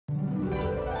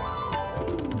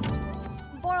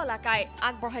कलाकाय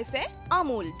आगबढ़ाइছে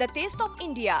Amul the test of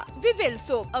India Vivel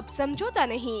soap अब समझौता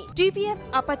नहीं TVS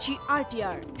अपाची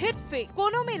RTR हिट फिक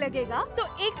कोनों में लगेगा तो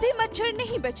एक भी मच्छर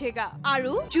नहीं बचेगा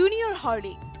आरु junior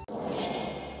Horlicks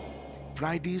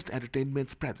Friday's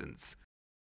Entertainment's presence.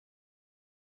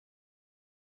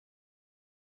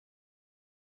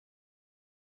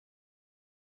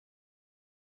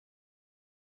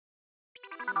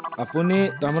 আপুনি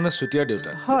তাৰমানে সুটিয়া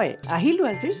দেউতা হয় আহিলো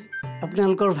আজি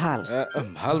আপোনালোকৰ ভাল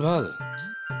ভাল ভাল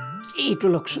এইটো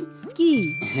লক্ষণ কি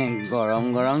গৰম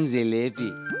গৰম জিলেপি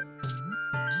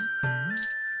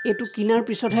এইটো কিনাৰ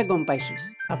পিছতহে গম পাইছো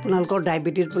আপোনালোকৰ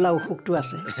ডায়াবেটিছ বোলা অসুখটো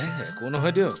আছে একো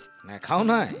নহয় দিয়ক নাখাও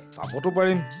নাই চাবতো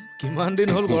পাৰিম কিমান দিন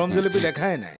হ'ল গৰম জিলেপি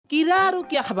দেখাই নাই কিৰা আৰু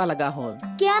কিয় খাবা লগা হ'ল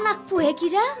কিয়া নাখপু হে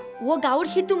কিৰা ও গাঁৱৰ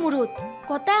হিতু মুৰুত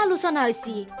কটা আলোচনা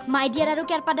হৈছি মাইডিয়াৰ আৰু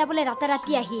কেৰপাদা বোলে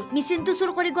ৰাতি আহি মিচিনটো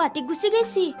চুৰ কৰি গুৱাহাটীত গুচি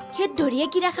গৈছি খেত ধৰিয়ে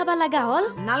কিৰা খাবা লগা হ'ল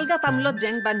নালগা তামোলত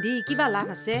জেং বান্ধি কিবা লাভ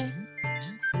আছে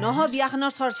নহ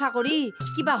বিয়াখনৰ চৰ্চা কৰি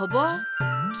কিবা হ'ব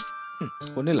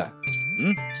শুনিলা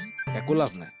একো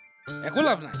লাভ নাই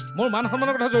মোৰ মান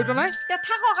সন্মানৰ কথা জড়িত নাই তে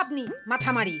থাকক আপুনি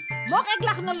মাথা মাৰি মোক 1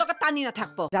 লাখনৰ লগত টানি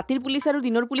নাথাকব ৰাতিৰ পুলিচ আৰু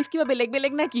দিনৰ পুলিচ কিবা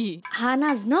বেলেগ না কি হা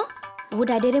নাজ ন ও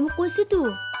দাইদেৰে মোক কৈছি তো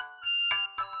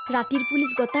ৰাতিৰ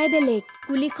পুলিচ গটাই বেলেগ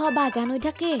কুলি খ বাগান হৈ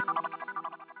থাকে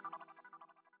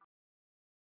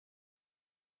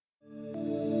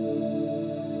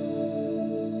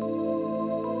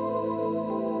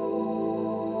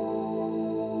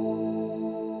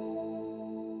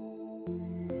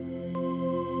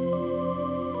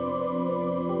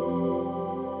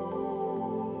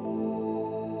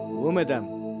मैडम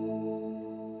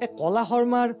ए कला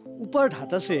शर्मार ऊपर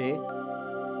ढात আছে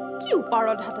কি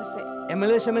ওপৰত হাত আছে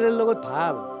MLA সেমেলেৰ লগত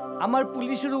ভাল আমাৰ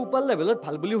পুলিচৰ ওপৰ লেভেলত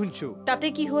ভাল বুলি শুনছো তাতে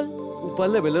কি হ'ল ওপৰ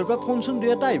লেভেলৰ পৰা ফোন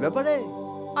দুই এটা আহিবা পাৰে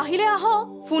আহিলে আহ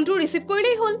ফোনটো ৰিসিভ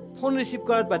কৰিলেই হ'ল ফোন ৰিসিভ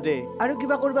কৰাত বাদে আৰু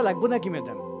কিবা কৰিব লাগিব নাকি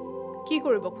মেডাম কি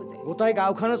কৰিব খোজে গোটাই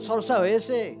গাঁওখনত চৰ্চা হৈ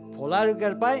আছে ফলা আৰু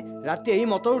কেৰপাই ৰাতি আহি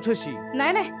মটৰ উঠছি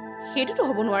নাই হেতুটো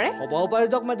হ'ব নোৱাৰে হ'বও পাৰে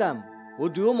দক মেডাম ও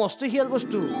দুও মস্ত হিয়াল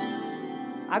বস্তু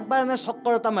আকবাৰ এনে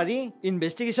চক্কৰ এটা মাৰি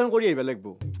ইনভেষ্টিগেশ্যন কৰি আহিব লাগিব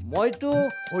মইতো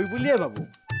হৈ বুলিয়ে ভাবো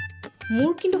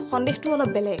মোৰ কিন্তু সন্দেহটো অলপ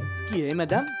বেলেগ কি হে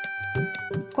মেডাম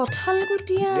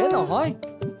কঁঠালগুটিয়া এ নহয়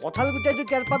কঁঠালগুটিয়াটো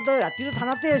কেৰপাত দৰে ৰাতিটো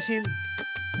থানাতে আছিল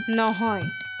নহয়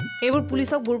এইবোৰ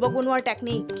পুলিচক বুৰ্বক বনোৱাৰ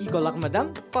টেকনিক কি কলাক মেডাম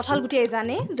কঁঠালগুটিয়াই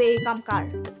জানে যে এই কাম কাৰ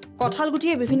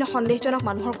কঁঠালগুটিয়ে বিভিন্ন সন্দেহজনক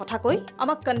মানুহৰ কথা কৈ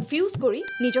আমাক কনফিউজ কৰি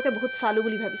নিজকে বহুত চালু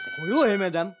বুলি ভাবিছে হয়ো হে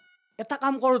মেডাম এটা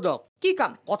কাম কৰো দক কি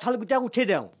কাম কঁঠালগুটিয়াক উঠাই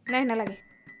দেও নাই নালাগে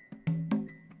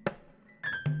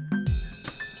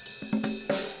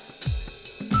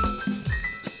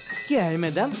কি হে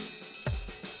মেডাম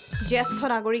জ্যেষ্ঠ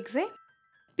নাগৰিক যে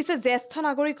পিছে জ্যেষ্ঠ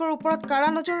নাগৰিকৰ ওপৰত কাৰা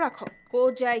নজৰ ৰাখক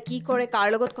ক'ত যায় কি কৰে কাৰ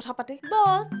লগত কথা পাতে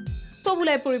বস চব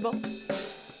ওলাই পৰিব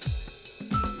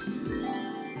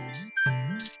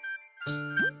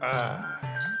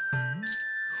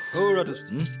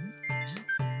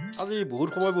আজি বহুত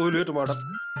সময় বহিলোহে তোমাৰ তাত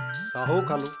চাহো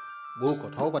খালো বহু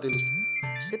কথাও পাতিলো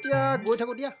এতিয়া গৈ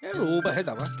থাকো দিয়া ৰৌবাহে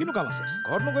যাবা কিনো কাম আছে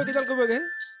ঘৰত নগৈ কেইডাল কৰিবগে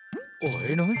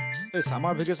হেৰি নহয় এই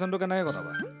ছামাৰ ভেকেশ্যনটো কেনেকৈ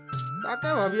কটাবা তাকে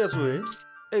ভাবি আছো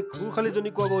এই খুৰ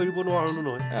খালিজনী কোৱাব এৰিব নোৱাৰো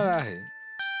নহয়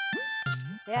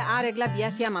আৰু এগলা বিয়া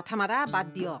চিয়া মাথা মাৰা বাদ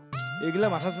দিয় এইগিলা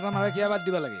মাথা চাথা মাৰা কিয় বাদ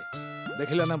দিব লাগে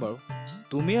দেখিলে নে বাৰু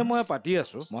তুমিয়ে মই পাতি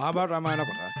আছো মহাভাৰত ৰামায়ণৰ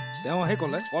কথা তেওঁ আহি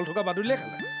ক'লে কল থকা বাদুলিয়ে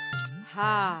খালে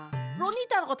হা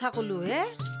প্ৰণীতাৰ কথা ক'লো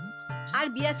আৰু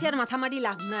বিয়া চিয়াৰ মাথা মাৰি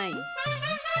লাভ নাই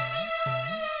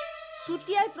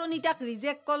সুটিয়াই প্ৰণীতাক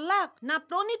ৰিজেক্ট কৰলাক না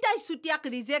প্ৰণীতাই সুটিয়াক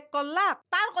ৰিজেক্ট কৰলাক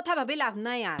তাৰ কথা ভাবি লাভ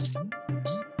নাই আৰু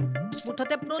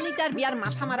মুঠতে প্ৰণীতাৰ বিয়াৰ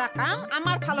মাথা মাৰা কাম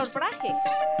আমাৰ ফালৰ পৰা শেষ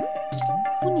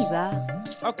শুনিবা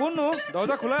কোননো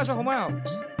দৰ্জা খোলা আছে সময় আহক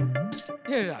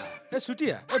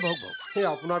সুটিয়া বহক সেই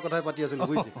আপোনাৰ কথাই পাতি আছিলো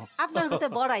বুজিছে আপোনাৰ গোটে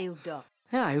বৰ আয়ুস দিয়ক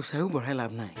আয়ুস চায়ুস বঢ়াই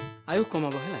লাভ নাই আয়ুস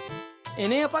কমাবহে লাগে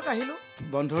এনেই এপাক আহিলো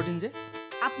বন্ধৰ দিন যে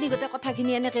আপুনি গোটেই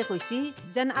কথাখিনি এনেকে কৈছি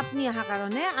যেন আপুনি অহা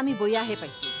কাৰণে আমি বয়াহে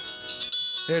পাইছো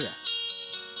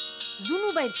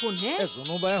জুনুবাইৰ ফোন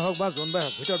জুনুবাই হওক বা জোনবাই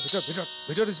হওক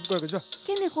ভিতৰত ৰিচিভ কৰে যোৱা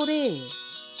কেনে কৰে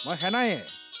মই সেনায়ে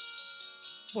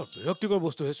বৰ বিৰক্তিকৰ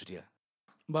বস্তু হে চুটিয়া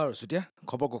বাৰু চুটিয়া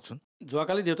খবৰ কওকচোন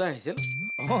যোৱাকালি দেউতা আহিছিল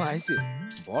আহিছিল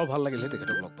বৰ ভাল লাগিলে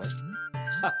তেখেতক লগ পাই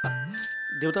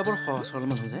দেউতা বৰ সহজ সৰল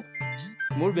মানুহ যে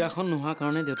মোৰ বিয়াখন নোহোৱাৰ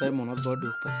কাৰণে দেউতাই মনত বৰ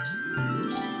দুখ পাইছে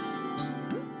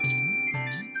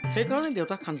সেইকাৰণে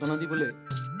দেউতাক সান্তনা দিবলৈ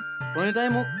প্ৰণীতাই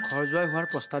মোক ঘৰ যোৱাই হোৱাৰ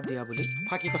প্ৰস্তাৱ দিয়া বুলি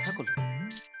ফাঁকি কথা ক'লো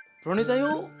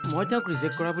প্ৰণীতাইও মই তেওঁক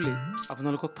ৰিজেক্ট কৰা বুলি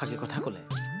আপোনালোকক ফাঁকি কথা ক'লে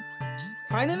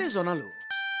ফাইনেলি জনালো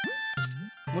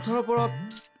মুঠৰ ওপৰত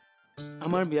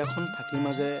আমাৰ বিয়াখন ফাঁকিৰ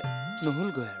মাজে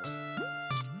নহ'লগৈ আৰু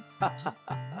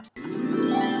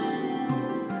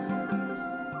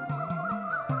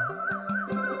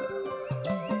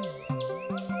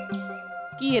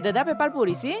হে দাদা পেপাৰ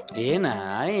পঢ়িছে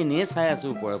নাই এনেই চাই আছো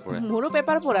ওপৰে ওপৰে মোৰো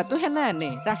পেপাৰ পঢ়াটো হেনা আনে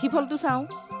ৰাখি ফলটো চাওঁ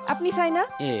আপুনি চাই না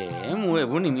মোৰ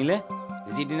এইবোৰ নিমিলে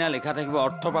যিদিনা লিখা থাকিব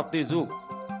অৰ্থপ্ৰাপ্তিৰ যুগ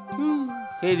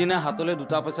সেইদিনা হাতলৈ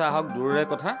 2 পইচা আহক দূৰৰে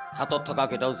কথা হাতত থকা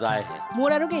কেইটাও যায়হে মোৰ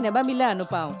আৰু কেনেবা মিলা আনো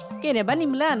পাওঁ কেনেবা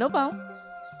নিমিলা আনো পাওঁ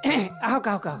আহক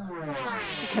আহক আহক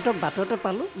তেখেতক বাটতে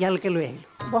পালোঁ ইয়ালৈকে লৈ আহিলোঁ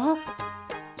বহক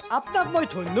আপোনাক মই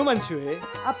ধন্য মানিছোঁ হে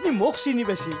আপুনি মোক চিনি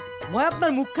পাইছিল মই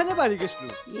আপোনাৰ মুখখনে পাহৰি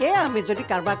গৈছিলোঁ আমি যদি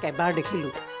কাৰোবাক এবাৰ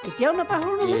দেখিলোঁ এতিয়াও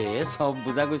নাপাহৰোঁ চব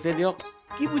বুজা গৈছে দিয়ক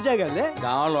কি বুজা গ'লে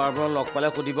গাঁৱৰ ল'ৰাবোৰক লগ পালে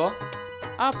সুধিব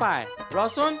পাই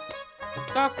ৰচোন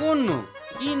তই কোননো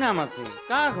কি নাম আছিল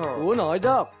কাৰ ঘৰ নহয়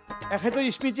দিয়ক এখেতৰ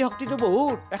স্মৃতি শক্তিটো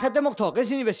বহুত এখেতে মোক থকে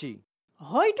চিনি পাইছি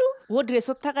হয়তো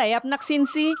ড্ৰেছত থাকাহে আপোনাক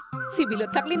চিনছি চিভিলত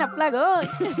থাকলি নাপলাগ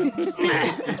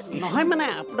নহয় মানে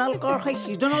আপোনালোকৰ সেই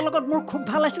সিজনৰ লগত মোৰ খুব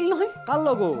ভাল আছিল নহয় কাৰ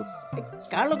লগত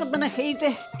কাৰ লগত মানে এই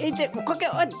যে ওখকে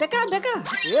ডেকা ডেকা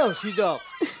হৈছি দিয়ক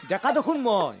ডেকা দেখোন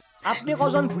মই আপুনি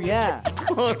কজন ভূঞা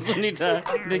সুনীতা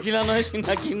দেখিলা নহয়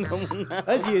চিনাকি নমুনা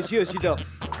হৈছি দিয়ক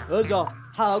যাওক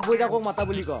সাহস বৈ যাকক মাতা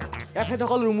বুলি ক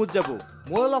এখেতসকল ৰুমত যাব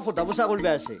মোৰ অলপ সোধা পোছা কৰিব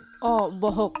আছে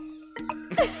বহক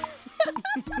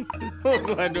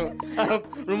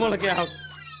ৰুমলৈকে আহক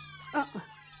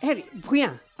হেৰি ভূঞা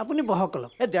আপুনি বহক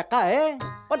অলপ ডেকা হে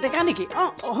ডেকা নেকি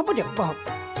হ'ব দিয়ক বহক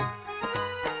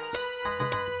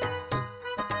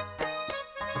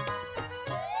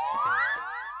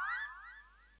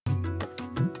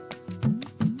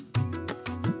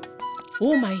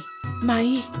মাই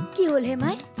কি হ'ল হে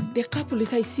মাই দেখা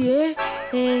পুলিচ আহিছে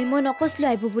মই নকৈছিলো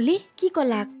আহিব বুলি কি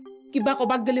কলাক কিবা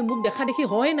কবাক গেলে মোক দেখা দেখি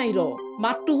হয় নাই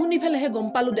মাতটো শুনি ফেলেহে গম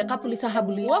পালো ডেকা পুলিচ আহা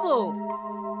বুলি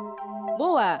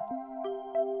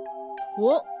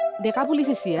ডেকা পুলিচ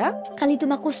আছিয়া কালি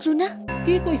তোমাক কৈছিলো না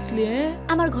কি কৈছিলি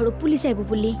আমাৰ ঘৰত পুলিচ আহিব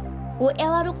বুলি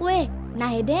এৱাৰো কয়ে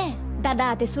নাহে দে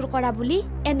দাদাহঁতে চুৰ কৰা বুলি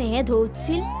এনেহে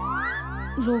ধৌছিল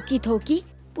ৰকি থৌকি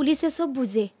পুলিচে চব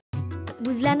বুজে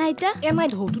বুজলা না ইতা এমাই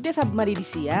ঢৌটোতে চাপ মাৰি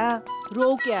দিছি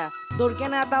ৰৌকিয়া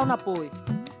দৌৰকেনা এটাও নাপই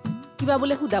কিবা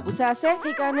বোলে সুধা পোছা আছে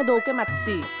সেইকাৰণে দৌকে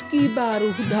মাতছি কিবা আৰু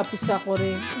সুধা পোছা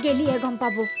কৰে গেলিহে গম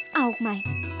পাব আহক মাই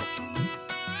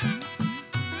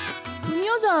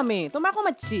তুমিও যাও আমি তোমাকো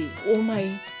মাতছি মাই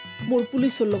মোৰ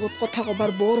পুলিচৰ লগত কথা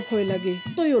কবাৰ বৰ ভয় লাগে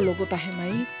তইও লগত আহে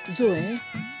মাই জোৱে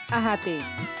আহাতে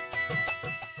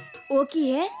কি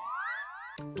হে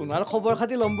তোমাৰ খবৰ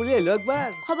খাতি ল'ম বুলি আহিলো একবাৰ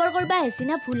খবৰ কৰবা আহিছি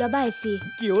না ভুল হবা আহিছি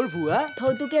কিহৰ ভুৱা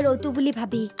থৌটোকে ৰৌটো বুলি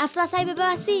ভাবি আশ্ৰা চাই বাবা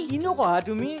আছি কিনো কহা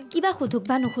তুমি কিবা সুধুক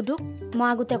বা নুসুধুক মই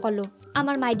আগতে কলো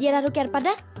আমাৰ মাইডিয়াৰ আৰু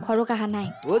কেৰপাদা ঘৰত অহা নাই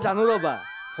জানো ৰবা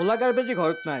হোলাগাৰ বেজি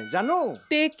ঘৰত নাই জানো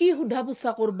তে কি সুধা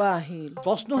পোছা কৰবা আহিল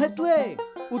প্ৰশ্ন সেইটোৱে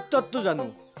উত্তৰটো জানো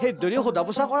সেই দৰে সোধা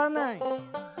পোছা কৰা নাই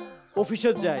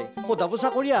অফিচত যায় সোধা পোছা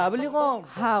কৰি আহা বুলি কওঁ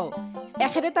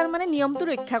এখেতে তাৰ মানে নিয়মটো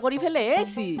ৰক্ষা কৰি ফেলে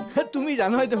আছি তুমি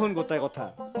জানাই দেখোন গোটাই কথা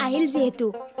আহিল যিহেতু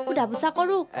সোধা পোছা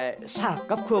কৰো চাহ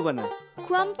কাপ খুৱাবা না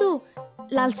খুৱামতো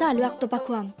লাল চাহ আলু একটপা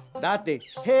খুৱাম দাঁতে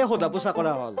সেই সোধা পোছা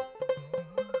কৰা হ'ল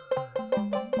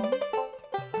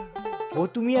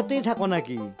তুমি ইয়াতেই থাকো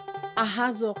নাকি আহা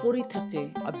যোৱা কৰি থাকে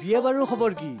বিয়া বাৰুৰ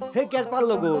খবৰ কি সেই কেৰপাৰ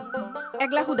লগত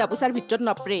একলা সুধা পোছাৰ ভিতৰত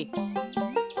নপৰে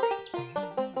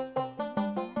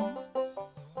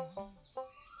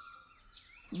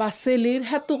বাছেলিৰ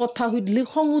হেতু কথা সুধিলি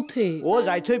খং উঠে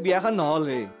যাই থৈ বিয়াখন নহল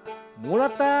হে মোৰ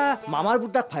এটা মামাৰ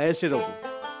পুতাক ভাই আছে ৰব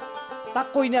তাক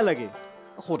কৈ নালাগে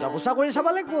সোধা পোছা কৰি চাব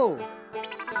লাগিব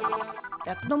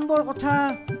 1 নম্বৰ কথা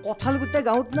কঁঠাল গোটেই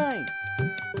গাঁৱত নাই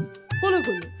কলৈ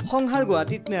গ'লো সংসাৰ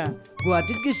গুৱাহাটীত না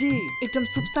গুৱাহাটীত গেছি একদম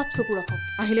চুপচাপ চকু ৰাখক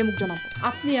আহিলে মোক জনাব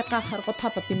আপুনি একাষাৰ কথা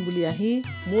পাতিম বুলি আহি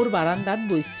মোৰ বাৰান্দাত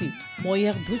বহিছি মই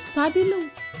ইয়াক ধূপ চাহ দিলো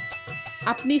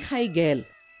আপুনি খাই গেল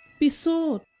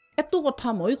পিছত এটো কথা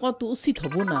মই কতো উচিত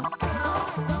হ'ব না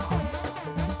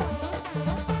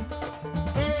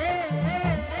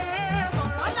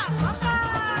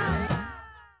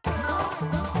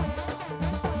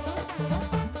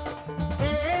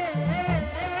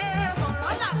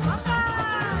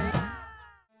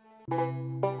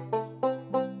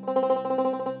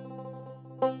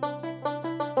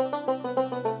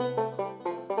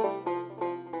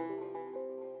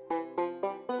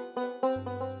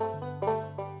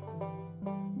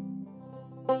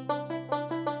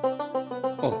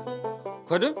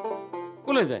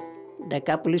কলৈ যায়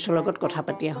ডেকা পুলিচৰ লগত কথা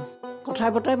পাতি আহোঁ কথা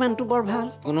বতৰা ইমানটো বৰ ভাল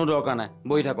কোনো দৰকাৰ নাই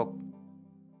বহি থাকক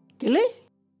কেলে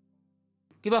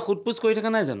কিবা খুটপুচ কৰি থকা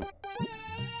নাই জানো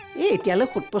এতিয়ালৈ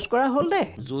খুটপুচ কৰা হ'ল দে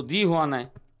যদি হোৱা নাই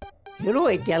হেৰো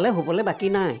এতিয়ালৈ হ'বলৈ বাকী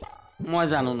নাই মই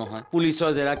জানো নহয়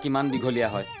পুলিচৰ জেৰা কিমান দীঘলীয়া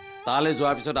হয় তালৈ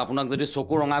যোৱাৰ পিছত আপোনাক যদি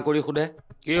চকু ৰঙা কৰি সোধে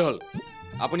কি হ'ল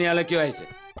আপুনি ইয়ালৈ কিয় আহিছে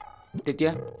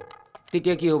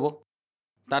তেতিয়া কি হ'ব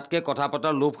তাতকৈ কথা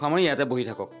পতাৰ লোভ সামৰি ইয়াতে বহি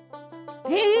থাকক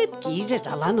সেই কি যে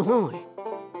জ্বালা নহয়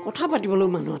কথা পাতিবলৈ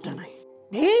মানুহ এটা নাই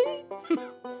দেই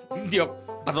দিয়ক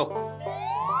পাতক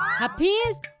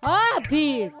হাফিজ অ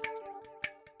হাফিজ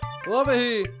অ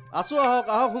পেহী আছো আহক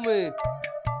আহক সোমে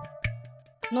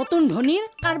নতুন ধনীৰ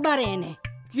কাৰবাৰে এনে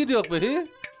কি দিয়ক পেহী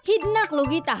সিদিনাক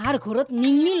লগি তাহাৰ ঘৰত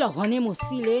নিংনি লঘনে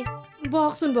মচিলে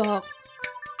বহকচোন বহক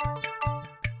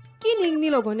কি নিংনি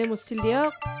লঘনে মচিল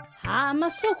দিয়ক হা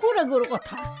আমাৰ চকুৰ আগৰ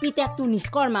কথা পিতাকটো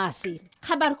নিষ্কৰ্মা আছিল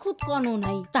খাবাৰ খুদ কণো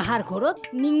নাই তাহাৰ ঘৰত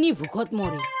নিংনি ভোকত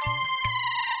মৰে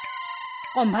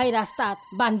কম্ভাই ৰাস্তাত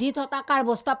বান্ধি থকা কাৰ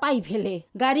বস্তা পাই ফেলে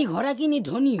গাড়ী ঘোঁৰা কিনি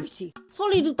ধনী হৈছে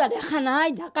চলি দুটা দেখা নাই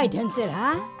ডাকাই ধেনচেৰ হা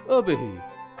অ পেহী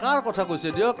কাৰ কথা কৈছে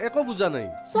দিয়ক একো বুজা নাই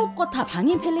চব কথা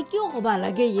ভাঙি ফেলে কিয় কবা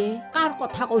লাগে ইয়ে কাৰ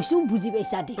কথা কৈছো বুজি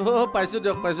পাইছা দে পাইছো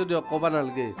দিয়ক কবা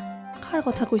নালাগে কাৰ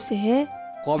কথা কৈছে হে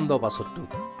কম দ পাছতটো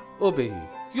অ পেহী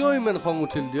কিয় ইমান খং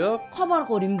উঠিল দিয়ক খবৰ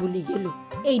কৰিম বুলি গেলো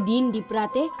এই দিন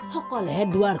দিপ্ৰাতে সকলেহে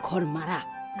দুৱাৰ ঘৰ মাৰা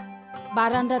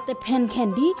বাৰান্দাতে ফেন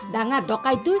দি ডাঙৰ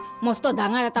ডকাইটো মস্ত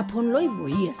ডাঙৰ এটা ফোন লৈ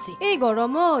বহি আছে এই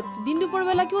গৰমত দিন দুপৰ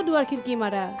বেলা কিয় দুৱাৰ খিৰিকী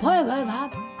মাৰা ভয় ভাব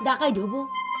ডাকাই ধুব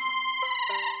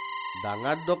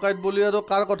ডাঙৰ ডকাইত বুলি আৰু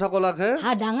কাৰ কথা কলাক হে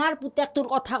হা ডাঙৰ পুতেকটোৰ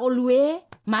কথা কলোৱে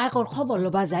মায়েকৰ খবৰ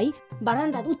ল'বা যাই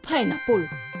বাৰান্দাত উঠফাই নাপল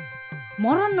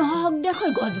মৰণ নহওক দেখৈ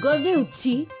গজগজে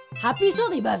উঠছি হাপিছত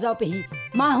দিবা যাওঁ পেহী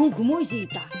মাহো ঘুমৈছি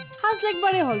ইতা সাজ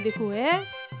লাগবাৰে হল দেখো হে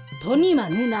ধনী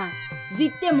মানুহ না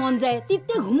জিতে মন যায়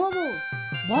তিতে ঘুমাব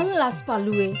বন লাজ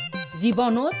পালোৱে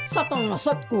জীৱনত চতল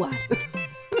নচত কোৱা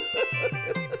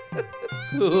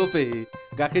পেহী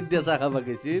গাখীৰ দিয়া চাহ খাবা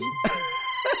গৈছিল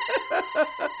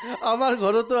আমাৰ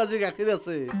ঘৰতো আজি গাখীৰ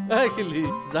আছে খিলি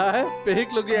যায় পেহীক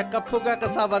লগি একাপ ফকাকে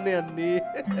চাহ বানি আনি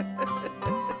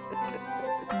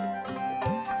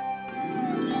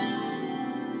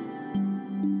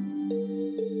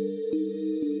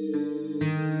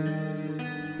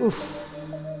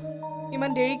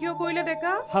ইমান দেৰি কিয় কৰিলে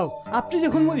ডেকা হাও আপনি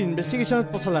দেখোন মোৰ ইনভেষ্টিগেশ্যনত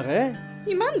পঠালাকে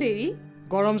ইমান দেৰি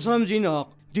গৰম চৰম যি নহওক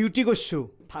ডিউটি কৰিছো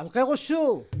ভালকে কৰিছো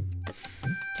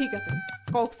ঠিক আছে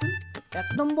কওকচোন এক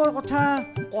নম্বৰ কথা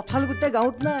কঁঠাল গোটেই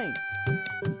গাঁৱত নাই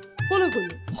কলৈ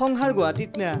গ'লো সংসাৰ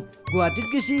গুৱাহাটীত না গুৱাহাটীত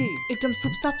গেছি একদম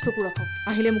চুপচাপ চকু ৰাখক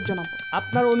আহিলে মোক জনাব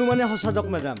আপোনাৰ অনুমানে সঁচা দক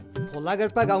মেডাম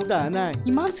ভোলাগেৰপা গাঁৱত অহা নাই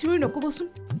ইমান চিঞৰি নকবচোন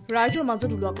ৰাইজৰ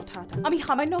মাজত ওলোৱা কথা এটা আমি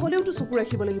সামান্য হলেওতো চকু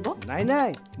ৰাখিব লাগিব নাই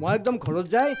মই একদম ঘৰত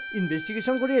যাই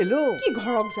ইনভেষ্টিগেশ্যন কৰি আহিলো কি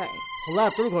ঘৰত যায়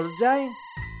ভোলাহাটৰ ঘৰত যাই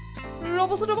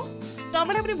ৰ'বচোন ৰ'ব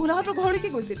তাৰমানে আপুনি ভোলাহাটৰ ঘৰলৈকে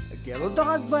গৈছিল গেলত দক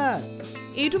একবাৰ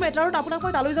এইটো মেটাৰত আপোনাক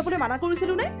মই তালৈ যাবলৈ মানা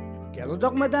কৰিছিলো নে গেলত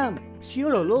দক মেডাম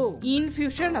চিয়ৰ হলো ইন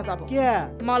ফিউচাৰ নাযাব কিয়া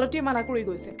মালতীয়ে মানা কৰি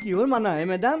গৈছে কিহৰ মানা হে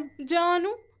মেডাম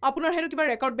জানো আপোনাৰ হেনো কিবা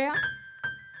ৰেকৰ্ড বেয়া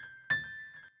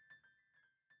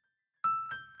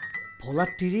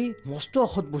ভোলাত তিৰি মস্ত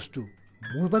অসৎ বস্তু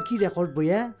মোৰ বা কি ৰেকৰ্ড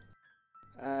বয়া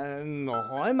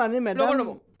নহয় মানে মেডাম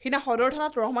সিদিনা সদৰ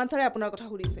থানাত ৰহমান ছাৰে আপোনাৰ কথা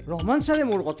সুধিছে ৰহমান ছাৰে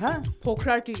মোৰ কথা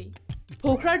ফোখৰাৰ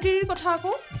তিৰিৰ কথা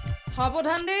আকৌ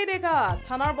সাৱধান দেই ডেকা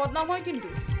থানাৰ বদনাম হয় কিন্তু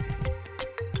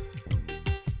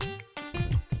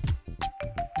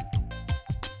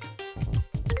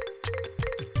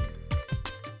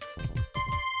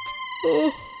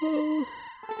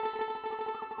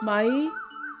মাই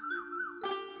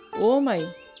অ মাই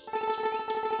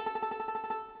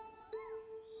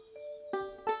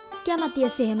কিয় মাতি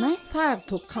আছে হে মাই চাহ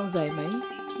ধোক খাওঁ যায় মাই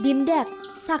দিম দেখ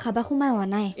চাহ খাবা সোমাই হোৱা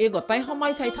নাই এই গোটাই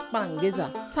সময় চাই থাকবা নাংগে যা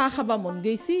চাহ খাবা মন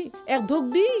গৈছি এক ঢোক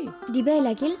দিবাই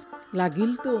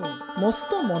লাগিল তো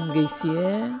মস্ত মন গৈছি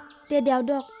তে দেও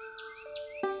দক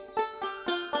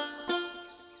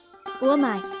অ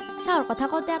মাই চাহৰ কথা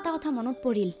কওঁতে এটা কথা মনত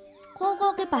পৰিল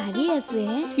কওঁকে পাহৰি আছো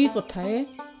হে কি কথা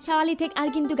শেৱালি থেক আৰু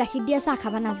কিন্তু গাখীৰ দিয়া চাহ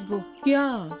খাবা নাচবো কিয়া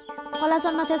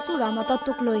কলাজৰ মাথে চুৰৰ মতত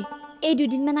তোক লৈ এই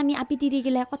দুদিনমান আমি আপি তিৰি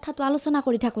গেলে কথাটো আলোচনা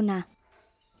কৰি থাকো না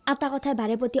এটা কথাই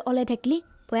বাৰে প্ৰতি ওলাই থাকিলি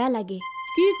বেয়া লাগে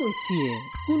কি কৈছি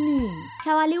কোনি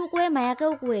শেৱালিও কয়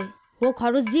মায়াকেও কয় ও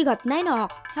ঘৰত যি ঘটনাই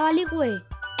নহওক শেৱালি কয়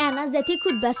এনা জেঠি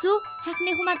খুদবাছো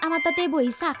সেইখিনি সময়ত আমাৰ তাতে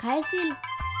বহি চাহ খাই আছিল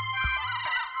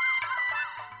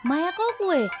মায়াকেও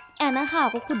কয় এনা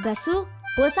খাওঁকো খুদবাছো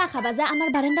ও চাহ খাবা যায় আমাৰ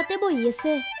বাৰান্দাতে বহি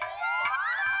আছে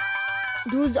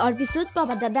দুজ অৰ পিছত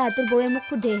প্ৰভাত দাদাহঁতৰ বৌয়ে মোক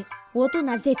সোধে অতো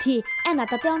না জেঠি এনা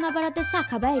তাতে অনাবাৰতে চাহ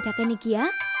খাবা আহি থাকে নেকি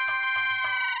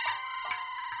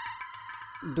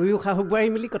দুয়ো শাহু বোৱাৰী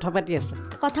মিলি কথা পাতি আছে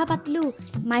কথা পাতলো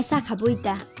মাই চাহ খাব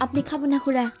ইতা আপুনি খাব না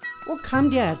খুৰা অ খাম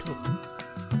দিয়া এঠো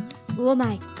অ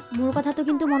মাই মোৰ কথাটো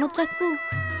কিন্তু মনত ৰাখবো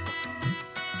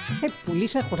সেই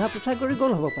পুলিচে সোধা পোছা কৰি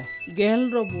গ'ল হ'ব পায় গেল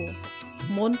ৰ'ব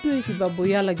মনটোৱে কিবা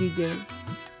বয়া লাগি গেল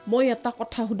মই এটা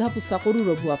কথা সোধা পোছা কৰোঁ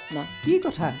ৰ'ব আপোনাক কি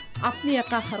কথা আপুনি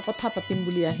একাষাৰ কথা পাতিম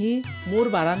বুলি আহি মোৰ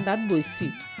বাৰান্দাত বহিছি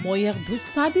মই এক ঢোক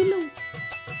চাহ দিলোঁ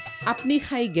আপুনি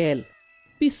খাই গেল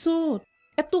পিছত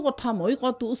এটো কথা মই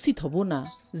কতো উচিত হ'ব না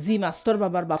যি মাষ্টৰ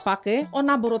বাবাৰ বাপাকে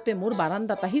অনাবৰতে মোৰ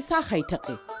বাৰান্দাত আহি চাহ খাই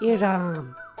থাকে এ ৰাম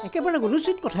একেবাৰে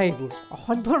অনুচিত কথা এইবোৰ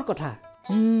অসভ্যৰ কথা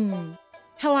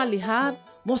শেৱালিহাত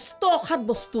মস্ত অখাত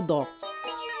বস্তু দ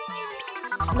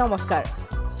নমস্কাৰ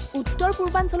উত্তৰ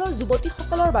পূৰ্বাঞ্চলৰ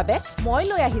যুৱতীসকলৰ বাবে মই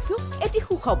লৈ আহিছো এটি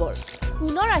সুখবৰ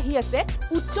পুনৰ আহি আছে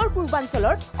উত্তৰ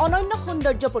পূৰ্বাঞ্চলৰ অনন্য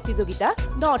সৌন্দৰ্য প্ৰতিযোগিতা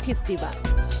নৰ্থ ইষ্ট ডিভা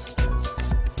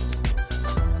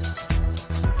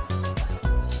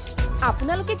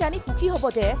আপোনালোকে জানি সুখী হ'ব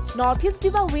যে নৰ্থ ইষ্ট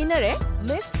ডিভা উইনাৰে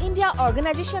মিছ ইণ্ডিয়া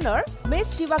অৰ্গেনাইজেশ্যনৰ মিছ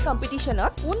ডিভা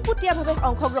কম্পিটিশ্যনত পোনপটীয়াভাৱে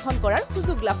অংশগ্ৰহণ কৰাৰ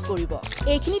সুযোগ লাভ কৰিব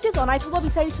এইখিনিতে জনাই থব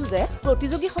বিচাৰিছো যে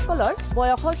প্ৰতিযোগীসকলৰ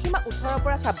বয়সৰ সীমা 18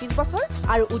 পৰা 26 বছৰ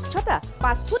আৰু উচ্চতা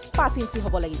 5 ফুট 5 ইঞ্চি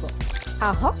হ'ব লাগিব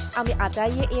আহক আমি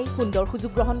আটাইয়ে এই সুন্দৰ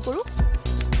সুযোগ গ্ৰহণ কৰোঁ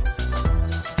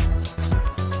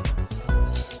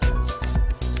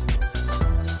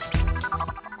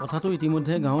কথাটো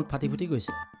ইতিমধ্যে গাঁৱত ফাটি ফুটি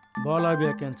গৈছে বৰলাৰ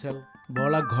বিয়া কেঞ্চেল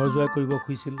বৰলাক ঘৰ যোৱাই কৰিব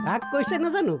খুজিছিল কাক কৈছে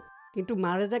নাজানো কিন্তু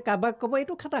মাৰে যে কাবাক ক'ব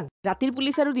এইটো খাটাং ৰাতিৰ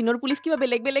পুলিচ আৰু দিনৰ পুলিচ কিবা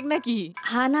বেলেগ বেলেগ না কি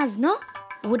হা নাজ ন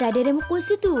ও দাদেৰে মোক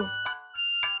কৈছেতো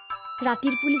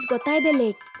ৰাতিৰ পুলিচ গতাই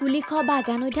বেলেগ কুলি খোৱা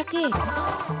বাগান হৈ থাকে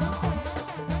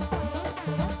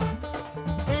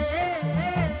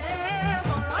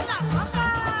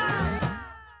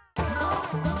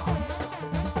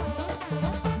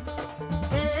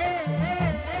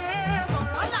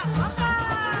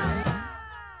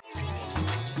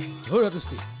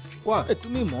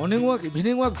তুমি মৰ্ণিং ৱাক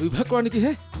ইভিনিং ৱাক দুই ভাগ কৰা নেকি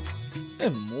হে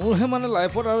মোৰহে মানে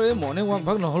লাইফত আৰু এই মৰ্ণিং ৱাক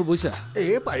ভাগ নহ'ল বুজিছা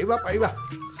পাৰিবা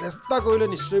চেষ্টা কৰিলে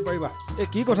নিশ্চয় পাৰিবা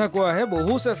কি কথা কোৱা হে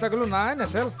বহু চেষ্টা কৰিলোঁ নাই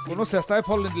নেচেল কোনো চেষ্টাই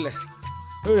ফল নিদিলে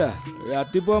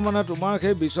ৰাতিপুৱা মানে তোমাৰ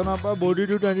সেই বিচনাৰ পৰা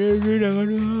বডিটো টানি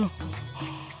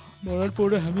মনত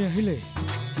পৰোঁতে আমি আহিলে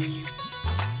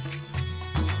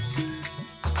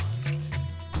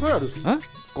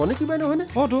কণী কিবাই নহয়নে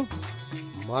তো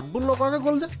মাত বোল নকৰাকৈ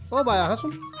গ'ল যে বাই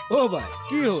আহাচোন বাই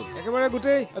কি হ'ল একেবাৰে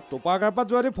গোটেই টোপা কাৰপাত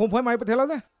যোৱা ফোন ফোন মাৰি পঠিয়ালা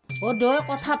যে দয়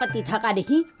কথা পাতি থকা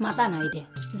দেখি মাতা নাই দে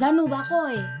জানো বা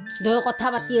কয় দয় কথা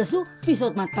পাতি আছো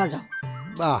পিছত মাতপা যাওঁ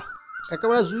বাহ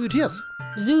একেবাৰে জুই উঠি আছে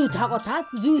জুই উঠা কথা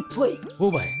জুই থৈ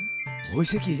বাই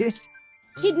হৈছে কি হে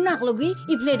সিদিনাক লগি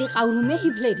ইফলেদি কাউৰুমে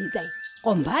সিফলেদি যায়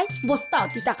কম ভাই বস্তা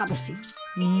অতি টাকা বেছি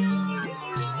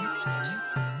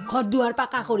ঘৰ দুৱাৰ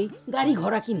পাকা কৰি গাড়ী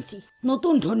ঘোঁৰা কিনছি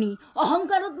নতুন ধনী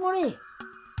অহংকাৰত মৰে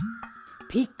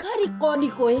ভিক্ষাৰী কদি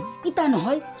কৈ ইটা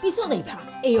নহয় পিছত আহিবা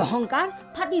এই অহংকাৰ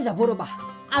ফাটি যাব ৰবা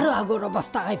আৰু আগৰ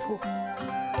অৱস্থা আহিব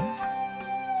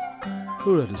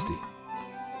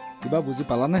কিবা বুজি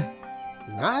পালানে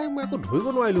নাই মই একো ধৰিব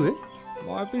নোৱাৰিলো হে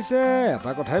মই পিছে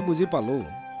এটা কথাই বুজি পালো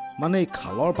মানে এই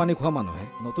খালৰ পানী খোৱা মানুহে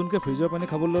নতুনকে ফ্ৰিজৰ পানী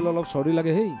খাবলৈ ল'লে অলপ চৰ্দি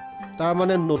লাগে হেই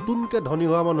তাৰমানে নতুনকে ধনী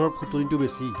হোৱা মানুহৰ ফুটনিটো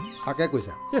বেছি তাকে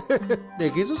কৈছা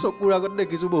দেখিছো চকুৰ আগত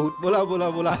দেখিছো বহুত বলা বলা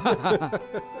বলা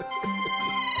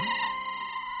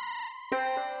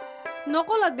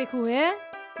নকলাক দেখো হে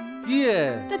কি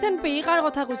তেথেন পেহী কাৰ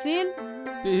কথা কৈছিল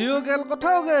পেহীও গেল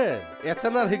কথাও গেল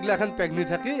এথেনাৰ হিগলাখান পেগনি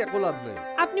থাকি একো লাভ নাই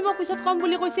আপুনি মোক পিছত কম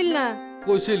বুলি কৈছিল না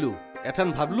কৈছিলো এথেন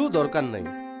ভাবলো দৰকাৰ নাই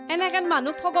এনেকেন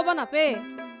মানুহ ঠগব নাপে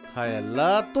হায়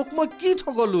আল্লাহ তোক মই কি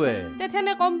ঠগলোৱে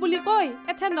তেথেনে কম বুলি কৈ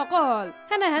এথেন নকল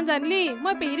হেনেহেন জানলি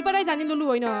মই পেহীৰ পৰাই জানি ললো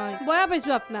হয় নহয় বয়া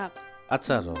পাইছো আপোনাক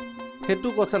আচ্ছা ৰ সেইটো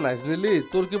কথা নাজানিলি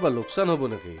তোৰ কিবা লোকচান হ'ব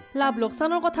নেকি লাভ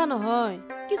লোকচানৰ কথা নহয়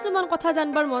কিছুমান কথা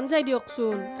জানবাৰ মন যায়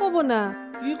দিয়কচোন ক'ব না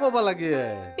কি ক'ব লাগে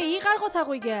পেহী কাৰ কথা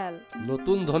কৈ গেল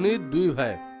নতুন ধনী দুই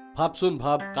ভাই ভাবচোন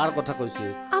ভাব কাৰ কথা কৈছে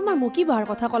আমাৰ মুকি বাৰ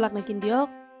কথা কলাক নেকি দিয়ক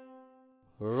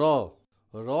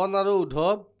ৰণ আৰু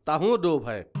উদ্ধৱ তাহো দৌ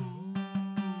ভাই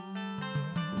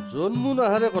জন্মু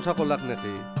নাহাৰে কথা কলাক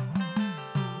নেকি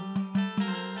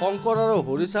শংকৰ আৰু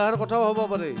হৰিচাহাৰ কথাও হ'ব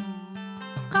পাৰে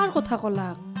কাৰ কথা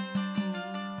কলাক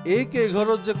এই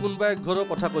কেইঘৰত যে কোনোবা এক ঘৰৰ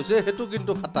কথা কৈছে সেইটো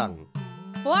কিন্তু খাটাং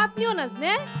আপনিও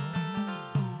নাজনে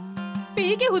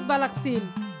পেহীকে সুধবা লাগছিল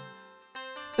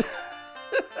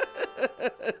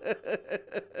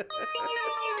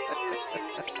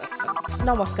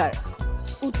নমস্কাৰ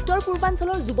উত্তৰ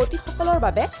পূৰ্বাঞ্চলৰ যুৱতীসকলৰ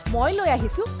বাবে মই লৈ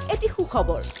আহিছো এটি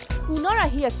সুখবৰ পুনৰ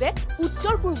আহি আছে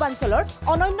উত্তৰ পূৰ্বাঞ্চলৰ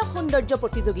অনন্য সৌন্দৰ্য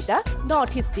প্ৰতিযোগিতা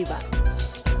নৰ্থ ইষ্ট ডিভা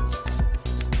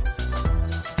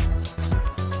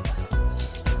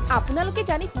আপোনালোকে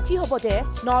জানি সুখী হ'ব যে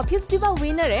নৰ্থ ইষ্ট ডিভা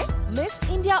উইনাৰে মিছ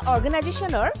ইণ্ডিয়া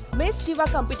অৰ্গেনাইজেশ্যনৰ মিছ ডিভা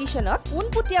কম্পিটিশ্যনত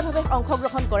পোনপটীয়াভাৱে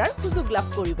অংশগ্ৰহণ কৰাৰ সুযোগ লাভ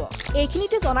কৰিব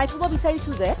এইখিনিতে জনাই থব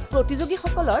বিচাৰিছো যে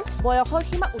প্ৰতিযোগীসকলৰ বয়সৰ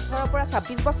সীমা 18 পৰা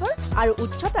 26 বছৰ আৰু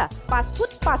উচ্চতা 5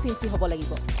 ফুট 5 ইঞ্চি হ'ব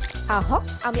লাগিব আহক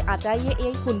আমি আটাইয়ে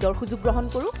এই সুন্দৰ সুযোগ গ্ৰহণ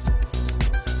কৰোঁ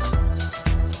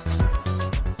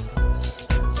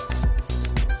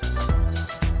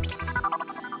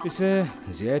পিছে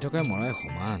জীয়াই থকা মৰাই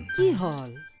সমান কি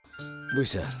হ'ল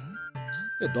বুইছা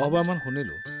এই 10বাৰমান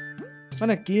শুনিলোঁ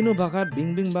মানে কিনো ভাষাত বিং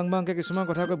বিং বাং বাংকৈ কিছুমান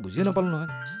কথা কৈ বুজি নাপালোঁ নহয়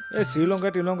এই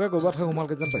শ্ৰীলংকাই তিলংকাই ক'ৰবাত হৈ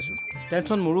সোমালকৈ যেন পাইছোঁ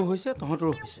টেনশ্যন মোৰো হৈছে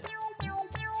তহঁতৰো হৈছে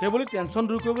সেইবুলি টেনশ্যন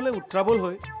দূৰ কৰিবলৈ উত্ৰাৱল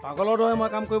হৈ পাগলৰ দৰে মই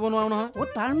কাম কৰিব নোৱাৰোঁ নহয়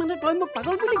তাৰ মানে তই মোক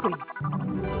পাগল বুলি ক'লি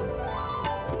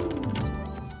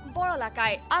Borola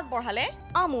काय आग बढ़ाले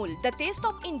Amul the test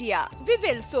of India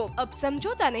Vivel soap अब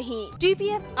समझौता नहीं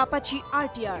TVS अपाची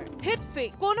RTR हिट फिक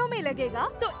कोनों में लगेगा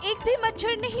तो एक भी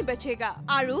मच्छर नहीं बचेगा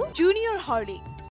आरू जूनियर हॉर्लिक्स